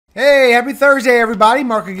Hey, happy Thursday, everybody.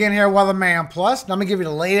 Mark again here, Weatherman Plus. And I'm going to give you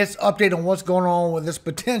the latest update on what's going on with this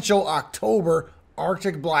potential October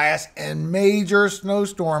Arctic blast and major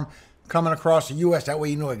snowstorm coming across the U.S. That way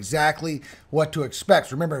you know exactly what to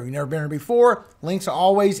expect. Remember, if you've never been here before, links are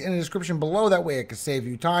always in the description below. That way it can save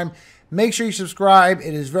you time. Make sure you subscribe.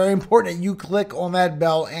 It is very important that you click on that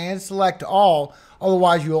bell and select all.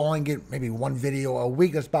 Otherwise, you'll only get maybe one video a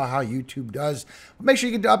week. That's about how YouTube does. But make sure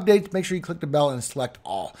you get the updates. Make sure you click the bell and select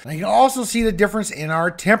all. Now, you can also see the difference in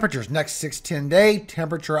our temperatures. Next 6-10 day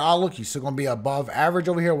temperature outlook, you're still going to be above average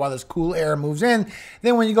over here while this cool air moves in.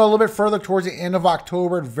 Then when you go a little bit further towards the end of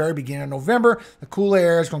October, the very beginning of November, the cool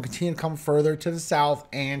air is going to continue to come further to the south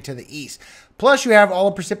and to the east. Plus, you have all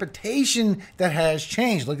the precipitation that has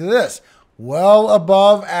changed. Look at this. Well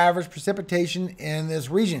above average precipitation in this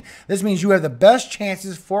region. This means you have the best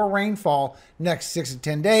chances for rainfall next 6 to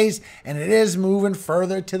 10 days, and it is moving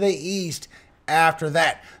further to the east after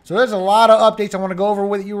that. So there's a lot of updates I want to go over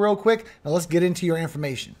with you real quick. Now let's get into your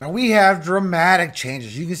information. Now we have dramatic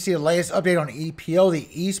changes. You can see the latest update on EPO, the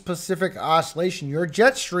East Pacific Oscillation. Your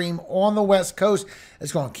jet stream on the west coast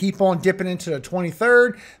is going to keep on dipping into the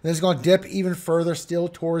 23rd. Then it's going to dip even further still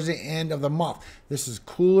towards the end of the month. This is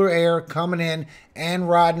cooler air coming in and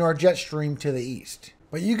riding our jet stream to the east.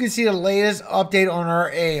 But you can see the latest update on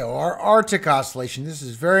our AO, our Arctic Oscillation. This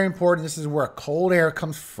is very important. This is where cold air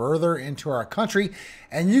comes further into our country.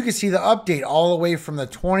 And you can see the update all the way from the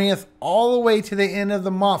 20th all the way to the end of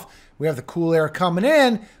the month. We have the cool air coming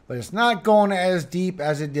in, but it's not going as deep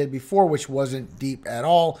as it did before, which wasn't deep at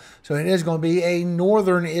all. So it is going to be a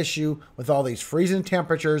northern issue with all these freezing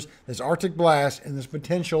temperatures, this Arctic blast, and this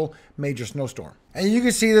potential major snowstorm. And you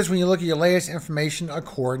can see this when you look at your latest information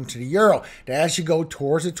according to the Euro. That as you go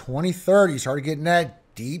towards the 23rd, you start getting that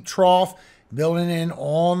deep trough building in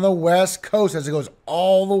on the west coast as it goes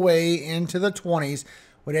all the way into the 20s.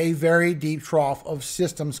 With a very deep trough of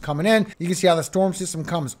systems coming in. You can see how the storm system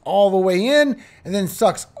comes all the way in and then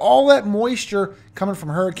sucks all that moisture coming from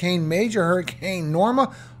major hurricane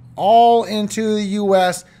Norma, all into the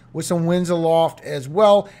U.S. with some winds aloft as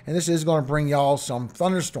well. And this is going to bring y'all some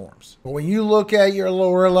thunderstorms. But when you look at your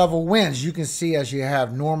lower level winds, you can see as you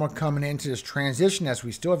have Norma coming into this transition, as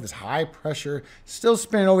we still have this high pressure still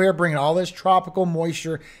spinning over here, bringing all this tropical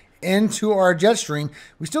moisture into our jet stream.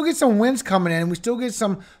 We still get some winds coming in. We still get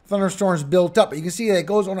some thunderstorms built up. But you can see that it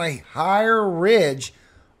goes on a higher ridge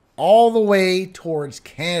all the way towards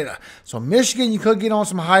Canada. So Michigan, you could get on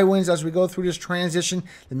some high winds as we go through this transition.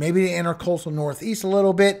 Then maybe the intercoastal northeast a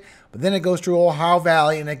little bit. But then it goes through Ohio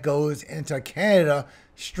Valley and it goes into Canada,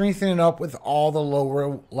 strengthening up with all the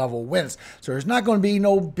lower level winds. So there's not going to be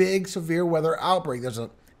no big severe weather outbreak.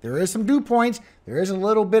 There is some dew points. There is a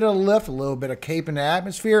little bit of lift, a little bit of cape in the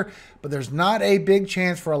atmosphere, but there's not a big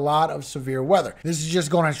chance for a lot of severe weather. This is just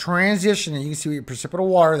going to transition, and you can see with your precipitable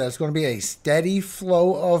water, that's going to be a steady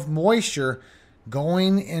flow of moisture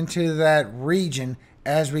going into that region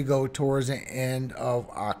as we go towards the end of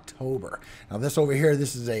October. Now this over here,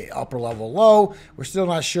 this is a upper level low. We're still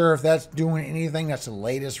not sure if that's doing anything. That's the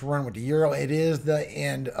latest run with the Euro. It is the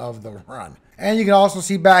end of the run. And you can also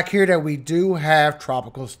see back here that we do have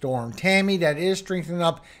Tropical Storm Tammy that is strengthening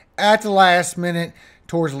up at the last minute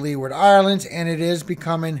towards the Leeward Islands, and it is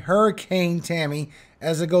becoming Hurricane Tammy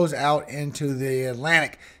as it goes out into the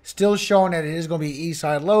Atlantic. Still showing that it is going to be east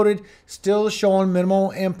side loaded, still showing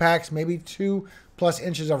minimal impacts, maybe 2+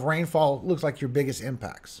 inches of rainfall looks like your biggest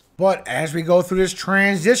impacts. But as we go through this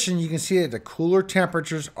transition, you can see that the cooler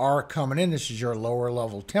temperatures are coming in. This is your lower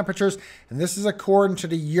level temperatures, and this is according to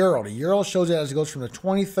the Euro. The Euro shows that as it goes from the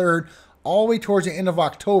 23rd all the way towards the end of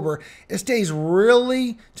October, it stays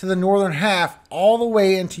really to the northern half all the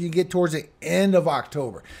way until you get towards the end of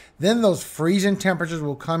October. Then those freezing temperatures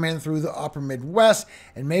will come in through the upper Midwest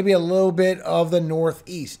and maybe a little bit of the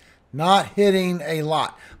Northeast. Not hitting a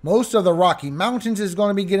lot. Most of the Rocky Mountains is going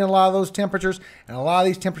to be getting a lot of those temperatures, and a lot of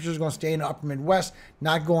these temperatures are going to stay in the upper Midwest,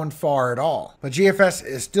 not going far at all. But GFS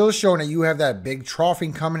is still showing that you have that big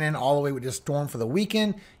troughing coming in all the way with this storm for the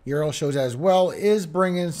weekend. Euro shows that as well, is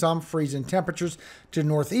bringing some freezing temperatures to the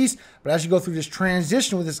northeast. But as you go through this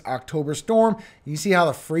transition with this October storm, you see how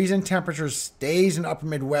the freezing temperature stays in the upper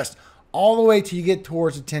Midwest all the way till you get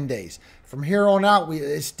towards the 10 days. From here on out,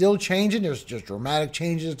 it's still changing. There's just dramatic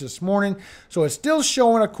changes this morning. So it's still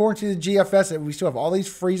showing, according to the GFS, that we still have all these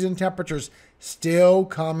freezing temperatures still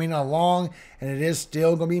coming along, and it is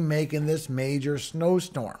still going to be making this major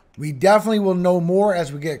snowstorm. We definitely will know more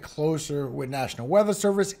as we get closer with National Weather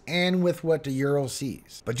Service and with what the Euro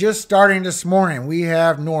sees. But just starting this morning, we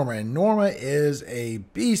have Norma, and Norma is a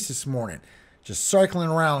beast this morning. just circling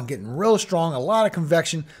around, getting real strong, a lot of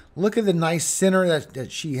convection. Look at the nice center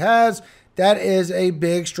that she has. That is a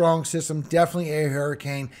big, strong system, definitely a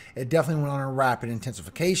hurricane. It definitely went on a rapid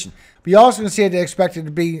intensification. But you also can see it expected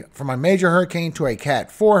to be from a major hurricane to a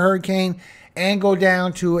Cat 4 hurricane and go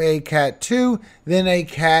down to a Cat 2, then a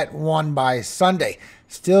Cat 1 by Sunday.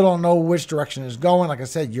 Still don't know which direction it's going. Like I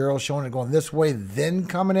said, Euro's showing it going this way, then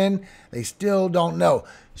coming in. They still don't know.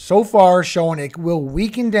 So far, showing it will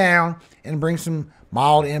weaken down and bring some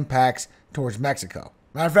mild impacts towards Mexico.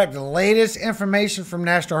 Matter of fact, the latest information from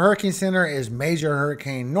National Hurricane Center is Major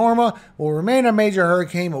Hurricane Norma will remain a major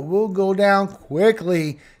hurricane, but will go down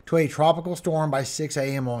quickly to a tropical storm by 6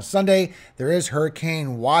 a.m. on Sunday. There is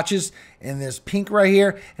hurricane watches in this pink right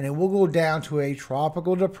here, and it will go down to a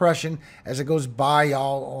tropical depression as it goes by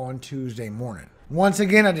y'all on Tuesday morning. Once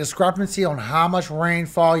again, a discrepancy on how much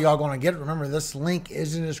rainfall y'all going to get. Remember, this link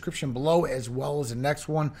is in the description below, as well as the next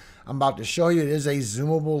one I'm about to show you. It is a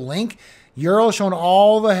zoomable link. Euro showing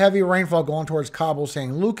all the heavy rainfall going towards Cabo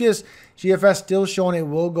San Lucas. GFS still showing it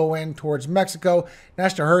will go in towards Mexico.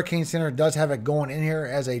 National Hurricane Center does have it going in here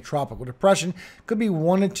as a tropical depression. Could be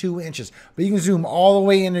 1 to 2 inches. But you can zoom all the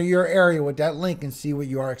way into your area with that link and see what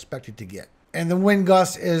you are expected to get. And the wind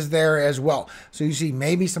gust is there as well. So you see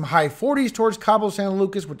maybe some high 40s towards Cabo San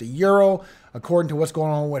Lucas with the Euro. According to what's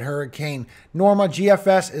going on with Hurricane Norma,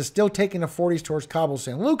 GFS is still taking the 40s towards Cabo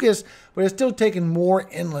San Lucas, but it's still taking more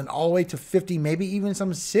inland, all the way to 50, maybe even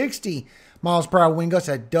some 60 miles per hour wind gusts.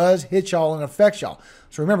 That does hit y'all and affect y'all.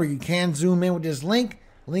 So remember, you can zoom in with this link.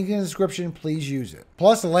 Link in the description, please use it.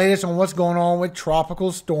 Plus the latest on what's going on with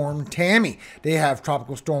Tropical Storm Tammy. They have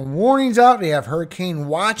tropical storm warnings out. They have hurricane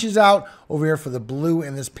watches out over here for the blue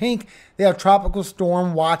and this pink. They have tropical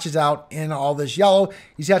storm watches out in all this yellow.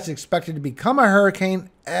 You see that's expected to become a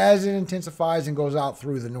hurricane as it intensifies and goes out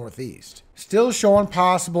through the northeast. Still showing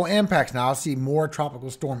possible impacts. Now I'll see more tropical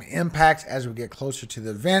storm impacts as we get closer to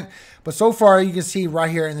the event. But so far you can see right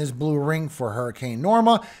here in this blue ring for Hurricane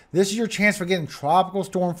Norma, this is your chance for getting tropical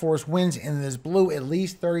storm force winds in this blue, at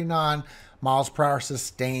least 39 miles per hour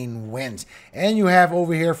sustained winds. And you have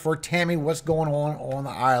over here for Tammy what's going on the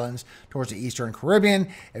islands towards the Eastern Caribbean.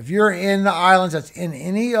 If you're in the islands that's in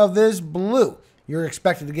any of this blue, you're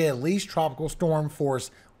expected to get at least tropical storm force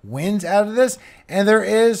winds out of this, and there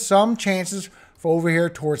is some chances for over here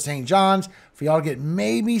towards St. John's for y'all to get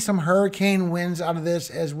maybe some hurricane winds out of this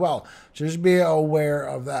as well. So just be aware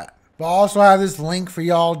of that. But I also have this link for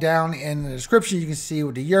y'all down in the description. You can see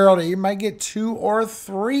with the Euro that you might get 2 or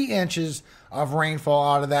 3 inches of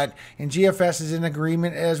rainfall out of that, and GFS is in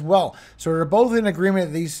agreement as well. So they're both in agreement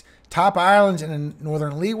that these top islands in the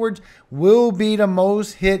northern leewards will be the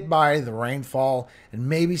most hit by the rainfall and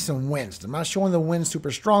maybe some winds. I'm not showing the winds super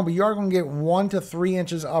strong, but you are going to get 1 to 3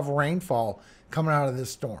 inches of rainfall coming out of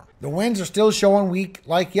this storm. The winds are still showing weak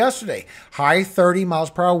like yesterday. High 30 miles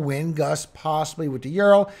per hour wind gusts possibly with the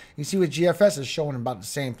Euro. You see what GFS is showing about the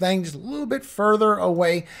same thing, just a little bit further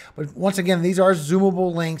away. But once again, these are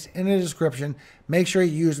zoomable links in the description. Make sure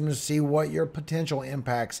you use them to see what your potential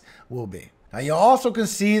impacts will be. Now you also can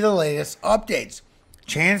see the latest updates.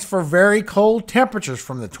 Chance for very cold temperatures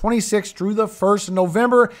from the 26th through the 1st of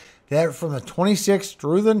November, that from the 26th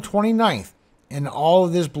through the 29th in all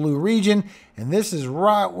of this blue region. And this is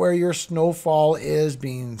right where your snowfall is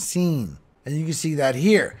being seen. And you can see that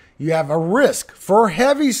here. You have a risk for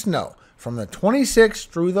heavy snow from the 26th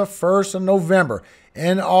through the 1st of November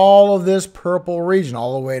in all of this purple region,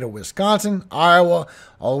 all the way to Wisconsin, Iowa,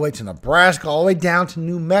 all the way to Nebraska, all the way down to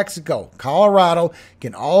New Mexico, Colorado,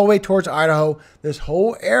 getting all the way towards Idaho. This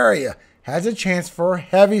whole area has a chance for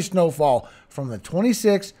heavy snowfall from the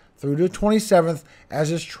 26th through the 27th as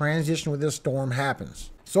this transition with this storm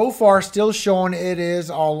happens. So far, still showing it is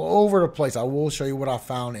all over the place. I will show you what I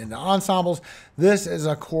found in the ensembles. This is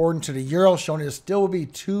according to the Euro, showing it still will be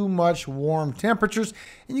too much warm temperatures.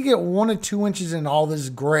 And you get 1 to 2 inches in all this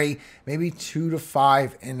gray, maybe 2 to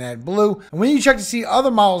 5 in that blue. And when you check to see other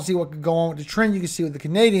models, see what could go on with the trend, you can see with the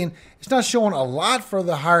Canadian, it's not showing a lot for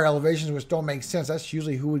the higher elevations, which don't make sense. That's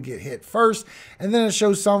usually who would get hit first. And then it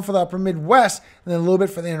shows some for the upper Midwest, and then a little bit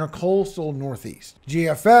for the intercoastal Northeast.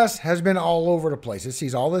 GFS has been all over the place. It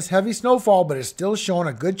sees all this heavy snowfall, but it's still showing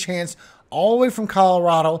a good chance all the way from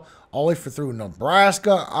Colorado, all the way through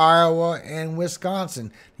Nebraska, Iowa, and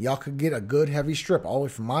Wisconsin. Y'all could get a good heavy strip all the way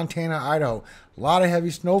from Montana, Idaho. A lot of heavy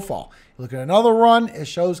snowfall. You look at another run, it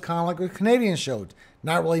shows kind of like the Canadian showed.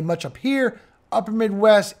 Not really much up here, upper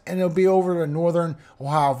Midwest, and it'll be over the northern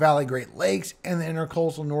Ohio Valley, Great Lakes, and the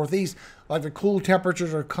intercoastal Northeast. Like the cool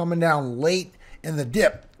temperatures are coming down late in the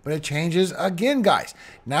dip. But it changes again, guys.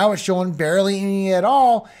 Now it's showing barely any at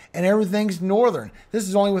all, and everything's northern. This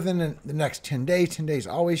is only within the next 10 days. 10 days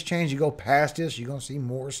always change. You go past this, you're going to see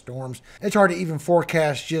more storms. It's hard to even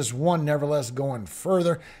forecast just one, nevertheless going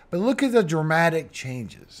further. But look at the dramatic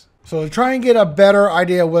changes. So to try and get a better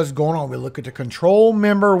idea of what's going on, we look at the control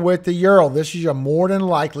member with the Euro. This is your more than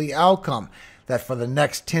likely outcome. That for the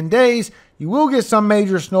next 10 days, you will get some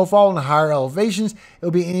major snowfall in the higher elevations.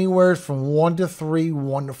 It'll be anywhere from 1 to 3,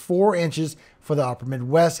 1 to 4 inches for the upper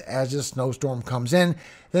Midwest as this snowstorm comes in.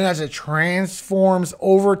 Then as it transforms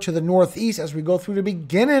over to the northeast as we go through the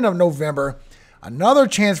beginning of November, another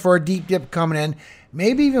chance for a deep dip coming in,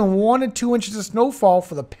 maybe even 1 to 2 inches of snowfall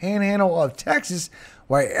for the panhandle of Texas,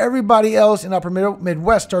 while everybody else in upper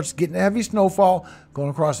Midwest starts getting heavy snowfall going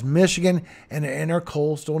across Michigan and the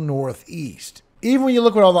intercoastal northeast. Even when you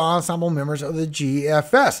look at all the ensemble members of the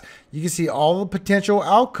GFS, you can see all the potential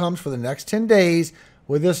outcomes for the next 10 days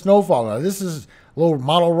with this snowfall. Now, this is little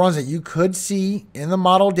model runs that you could see in the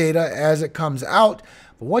model data as it comes out.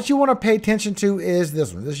 But what you want to pay attention to is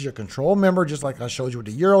this one. This is your control member, just like I showed you with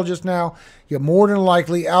the Euro just now. Your more than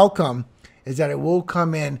likely outcome is that it will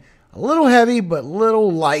come in a little heavy, but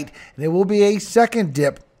little light. And it will be a second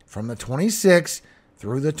dip from the 26th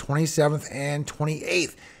through the 27th and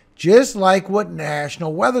 28th. Just like what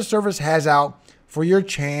National Weather Service has out for your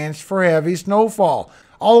chance for heavy snowfall.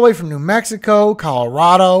 All the way from New Mexico,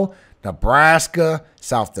 Colorado, Nebraska,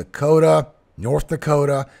 South Dakota, North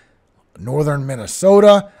Dakota, northern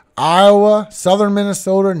Minnesota, Iowa, southern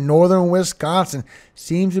Minnesota, northern Wisconsin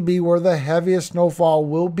seems to be where the heaviest snowfall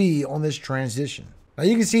will be on this transition. Now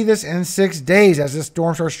you can see this in 6 days as this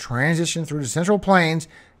storm starts transitioning through the Central Plains,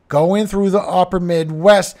 going through the upper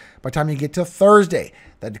Midwest. By the time you get to Thursday,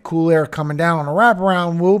 that the cool air coming down on a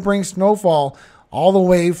wraparound will bring snowfall all the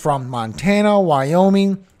way from Montana,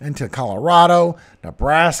 Wyoming, into Colorado,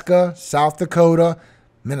 Nebraska, South Dakota,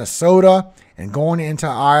 Minnesota, and going into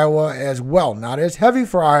Iowa as well. Not as heavy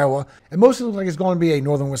for Iowa. It mostly looks like it's going to be a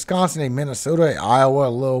northern Wisconsin, a Minnesota, a Iowa a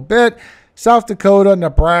little bit. South Dakota,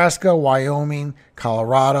 Nebraska, Wyoming,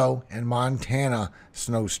 Colorado, and Montana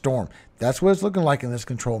snowstorm. That's what it's looking like in this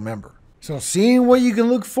control member. So seeing what you can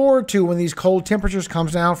look forward to when these cold temperatures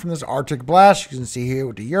comes down from this Arctic blast, you can see here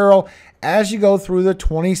with the Euro, as you go through the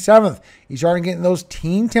 27th, you start getting those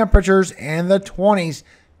teen temperatures and the 20s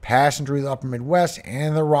passing through the upper Midwest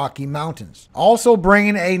and the Rocky Mountains. Also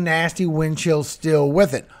bringing a nasty wind chill still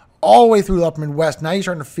with it, all the way through the upper Midwest. Now you're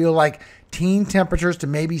starting to feel like teen temperatures to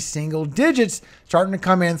maybe single digits starting to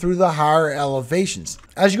come in through the higher elevations.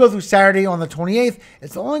 As you go through Saturday on the 28th,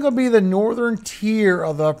 it's only going to be the northern tier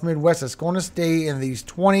of the upper Midwest that's going to stay in these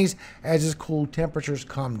 20s as these cool temperatures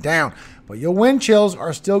come down. But your wind chills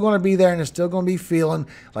are still going to be there, and it's still going to be feeling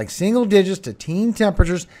like single digits to teen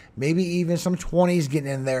temperatures, maybe even some 20s getting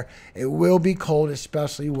in there. It will be cold,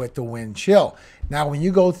 especially with the wind chill. Now, when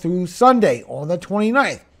you go through Sunday on the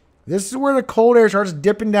 29th, this is where the cold air starts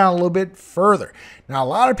dipping down a little bit further. Now, a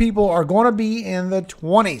lot of people are going to be in the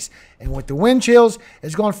 20s. And with the wind chills,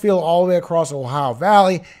 it's going to feel all the way across the Ohio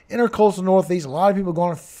Valley, intercoastal Northeast. A lot of people are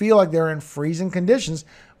going to feel like they're in freezing conditions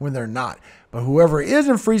when they're not. But whoever is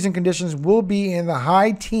in freezing conditions will be in the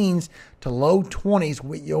high teens to low 20s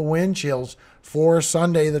with your wind chills for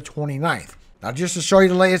Sunday the 29th. Now, just to show you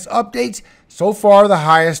the latest updates, so far the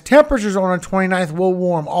highest temperatures on the 29th will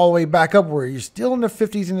warm all the way back up where you're still in the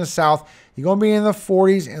 50s in the south. You're going to be in the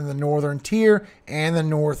 40s in the northern tier and the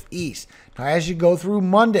northeast. Now, as you go through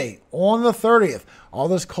Monday on the 30th, all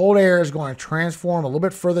this cold air is going to transform a little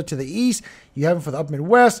bit further to the east. You have it for the upper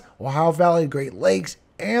Midwest, Ohio Valley, Great Lakes,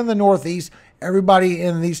 and the northeast. Everybody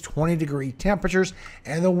in these 20-degree temperatures,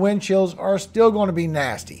 and the wind chills are still going to be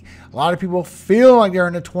nasty. A lot of people feel like they're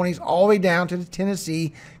in the 20s all the way down to the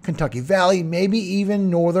Tennessee, Kentucky Valley, maybe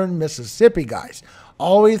even northern Mississippi, guys.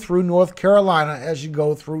 All the way through North Carolina as you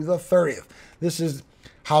go through the 30th. This is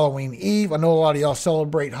Halloween Eve. I know a lot of y'all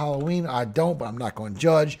celebrate Halloween. I don't, but I'm not going to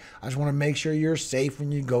judge. I just want to make sure you're safe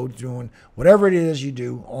when you go doing whatever it is you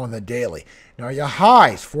do on the daily. Now, your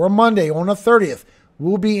highs for Monday on the 30th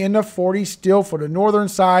will be in the 40s still for the northern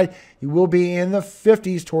side. You will be in the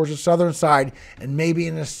 50s towards the southern side, and maybe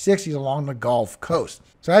in the 60s along the Gulf Coast.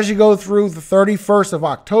 So as you go through the 31st of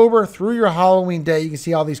October through your Halloween day, you can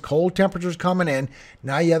see all these cold temperatures coming in.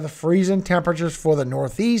 Now you have the freezing temperatures for the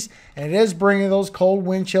northeast, and it is bringing those cold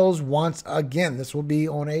wind chills once again. This will be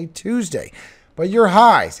on a Tuesday. But your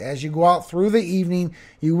highs, as you go out through the evening,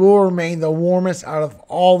 you will remain the warmest out of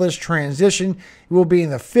all this transition. You will be in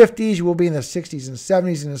the 50s, you will be in the 60s and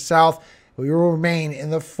 70s in the south, but you will remain in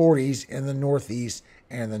the 40s in the northeast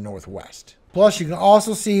and the northwest. Plus, you can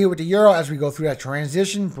also see here with the euro as we go through that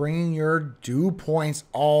transition, bringing your dew points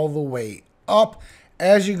all the way up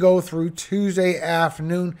as you go through Tuesday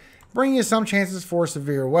afternoon, bringing you some chances for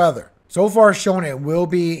severe weather. So far showing it will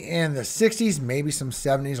be in the 60s, maybe some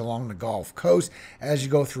 70s along the Gulf Coast as you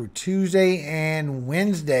go through Tuesday and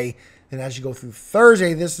Wednesday. Then as you go through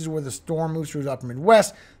Thursday, this is where the storm moves through the upper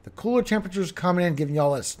Midwest. The cooler temperatures coming in, giving you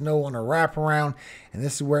all that snow on a wraparound. And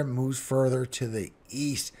this is where it moves further to the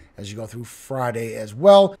east as you go through Friday as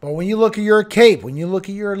well. But when you look at your cape, when you look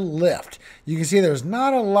at your lift, you can see there's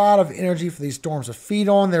not a lot of energy for these storms to feed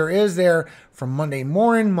on. There is there from Monday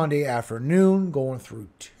morning, Monday afternoon, going through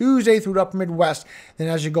Tuesday through the upper Midwest. Then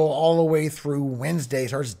as you go all the way through Wednesday, it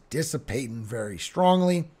starts dissipating very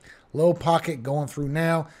strongly. Low pocket going through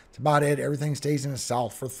now. That's about it. Everything stays in the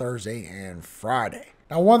south for Thursday and Friday.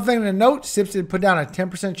 Now, one thing to note, SIPS did put down a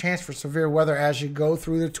 10% chance for severe weather as you go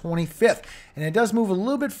through the 25th. And it does move a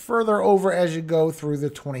little bit further over as you go through the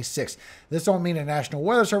 26th. This don't mean the National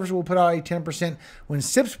Weather Service will put out a 10%. When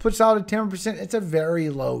SIPS puts out a 10%, it's a very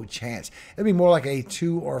low chance. It'll be more like a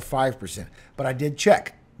 2 or 5%. But I did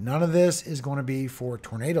check. None of this is going to be for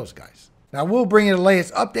tornadoes, guys. Now, we'll bring you the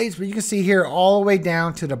latest updates, but you can see here all the way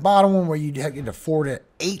down to the bottom one where you get a 4 to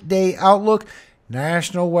 8 day outlook.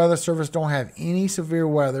 National Weather Service don't have any severe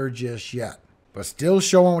weather just yet. But still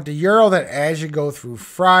showing with the euro that as you go through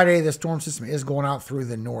Friday, the storm system is going out through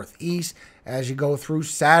the northeast. As you go through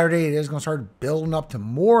Saturday, it is going to start building up to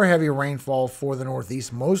more heavy rainfall for the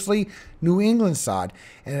northeast, mostly New England side.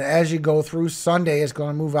 And as you go through Sunday, it's going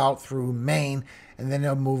to move out through Maine, and then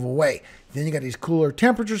it'll move away. Then you got these cooler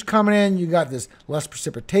temperatures coming in. You got this less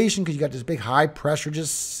precipitation because you got this big high pressure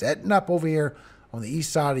just setting up over here on the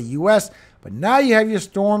east side of the U.S. But now you have your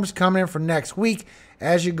storms coming in for next week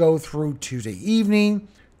as you go through Tuesday evening,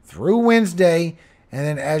 through Wednesday, and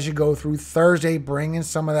then as you go through Thursday, bringing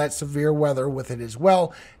some of that severe weather with it as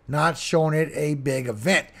well, not showing it a big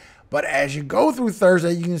event. But as you go through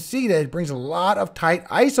Thursday, you can see that it brings a lot of tight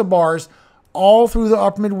isobars all through the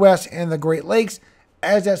upper Midwest and the Great Lakes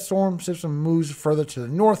as that storm system moves further to the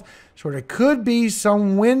north. So there could be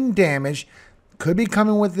some wind damage, could be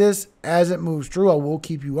coming with this as it moves through. I will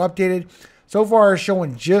keep you updated. So far, it's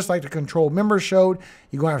showing just like the control member showed.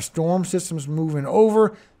 You're going to have storm systems moving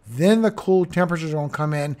over. Then the cool temperatures are going to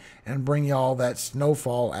come in and bring you all that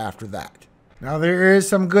snowfall after that. Now, there is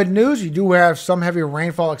some good news. You do have some heavy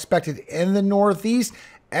rainfall expected in the northeast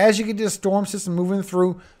as you get this storm system moving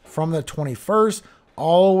through from the 21st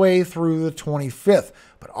all the way through the 25th.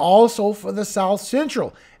 But also for the south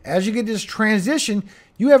central. As you get this transition,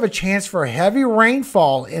 you have a chance for heavy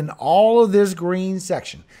rainfall in all of this green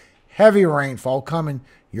section. Heavy rainfall coming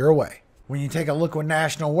your way. When you take a look at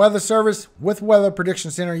National Weather Service with Weather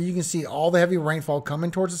Prediction Center, you can see all the heavy rainfall coming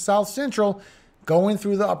towards the south central, going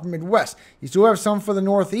through the upper Midwest. You still have some for the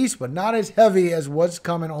northeast, but not as heavy as what's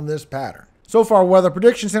coming on this pattern. So far, Weather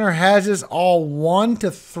Prediction Center has this all 1 to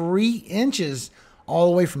 3 inches all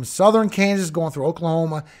the way from southern Kansas going through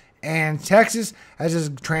Oklahoma and Texas, as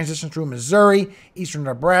this transitions through Missouri, eastern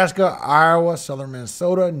Nebraska, Iowa, southern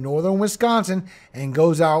Minnesota, northern Wisconsin, and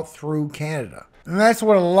goes out through Canada. And that's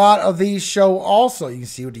what a lot of these show also. You can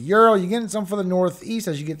see with the euro, you're getting some for the northeast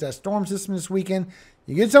as you get that storm system this weekend.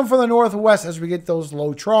 You get some for the northwest as we get those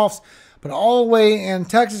low troughs. But all the way in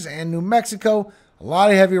Texas and New Mexico, a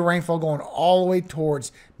lot of heavy rainfall going all the way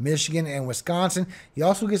towards Michigan and Wisconsin. You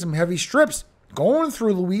also get some heavy strips going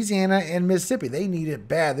through Louisiana and Mississippi. They need it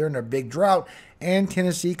bad. They're in a big drought. And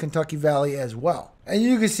Tennessee, Kentucky Valley as well. And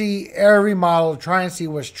you can see every model, try and see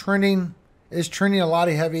what's trending. It's trending a lot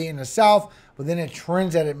of heavy in the south, but then it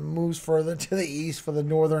trends as it moves further to the east for the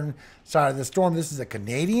northern side of the storm. This is a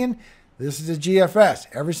Canadian. This is a GFS.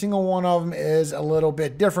 Every single one of them is a little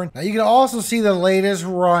bit different. Now, you can also see the latest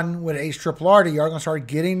run with HRRR. You are going to start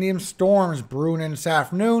getting them storms brewing in this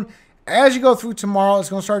afternoon. As you go through tomorrow, it's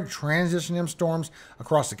going to start transitioning them storms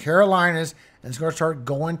across the Carolinas, and it's going to start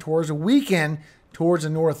going towards the weekend towards the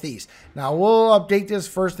northeast. Now, we'll update this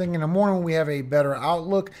first thing in the morning when we have a better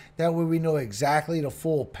outlook. That way we know exactly the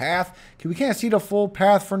full path. We can't see the full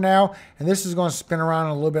path for now, and this is going to spin around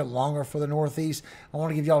a little bit longer for the northeast. I want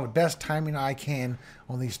to give you all the best timing I can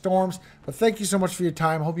on these storms. But thank you so much for your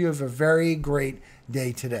time. Hope you have a very great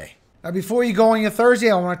day today. Now, before you go on your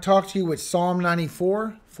Thursday, I want to talk to you with Psalm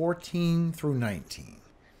 94, 14 through 19.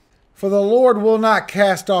 For the Lord will not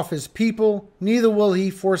cast off his people, neither will he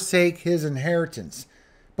forsake his inheritance.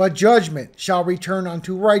 But judgment shall return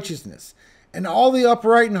unto righteousness, and all the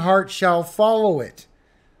upright in heart shall follow it.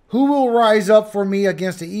 Who will rise up for me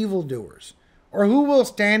against the evildoers? Or who will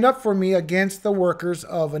stand up for me against the workers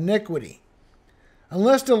of iniquity?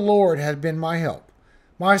 Unless the Lord had been my help,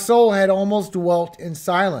 My soul had almost dwelt in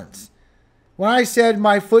silence. When I said,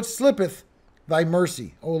 my foot slippeth, thy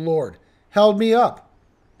mercy, O Lord, held me up.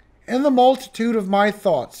 In the multitude of my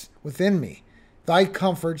thoughts within me, thy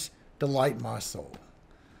comforts delight my soul.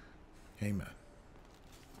 Amen.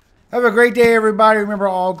 Have a great day, everybody. Remember,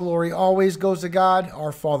 all glory always goes to God,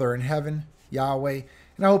 our Father in heaven, Yahweh.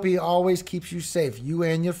 And I hope he always keeps you safe, you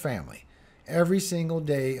and your family, every single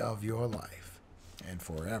day of your life and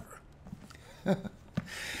forever.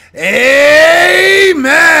 Amen.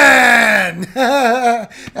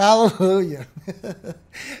 Hallelujah.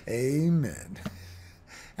 Amen.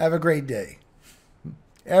 Have a great day,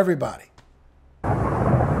 everybody.